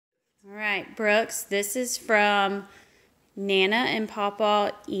All right, Brooks, this is from Nana and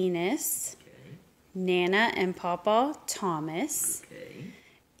Papa Enos, Okay. Nana and Papa Thomas, Okay.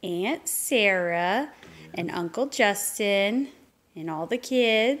 Aunt Sarah, and Uncle Justin, and all the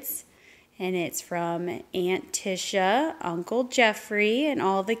kids. And it's from Aunt Tisha, Uncle Jeffrey, and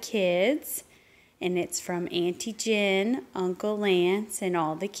all the kids. And it's from Auntie Jen, Uncle Lance, and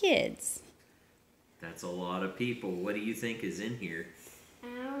all the kids. That's a lot of people. What do you think is in here?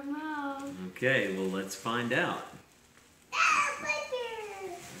 I don't know. Okay, well, let's find out. I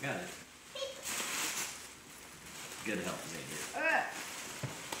got it. Good help, Xander.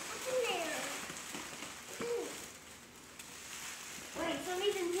 What's in there? Wait,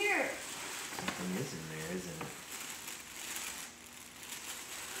 somebody's in here. Something is in there, isn't it?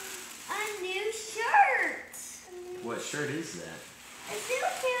 A new shirt. What shirt is that? A zoo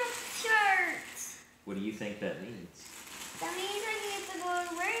camp shirt. What do you think that means? That means I get to go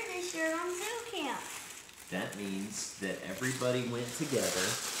and wear this shirt on zoo camp. That means that everybody went together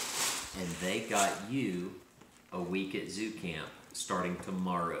and they got you a week at zoo camp starting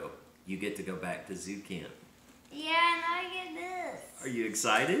tomorrow. You get to go back to zoo camp. Yeah, and I get this. Are you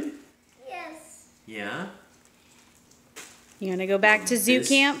excited? Yes. Yeah? You want to go back to zoo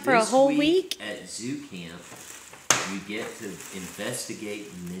camp for a whole week? At zoo camp, you get to investigate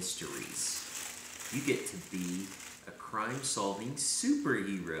mysteries. You get to be a crime-solving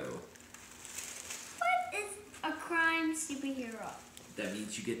superhero. What is a crime superhero? That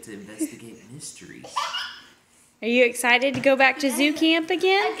means you get to investigate mysteries. Are you excited to go back to zoo camp I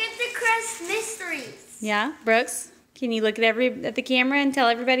again? get to crush mysteries. Yeah, Brooks, can you look at the camera and tell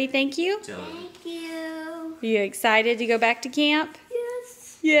everybody thank you? Tell them. Thank you. Are you excited to go back to camp?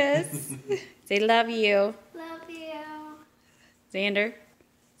 Yes. Yes. Say love you. Love you. Xander,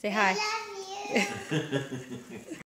 say hi. Love you.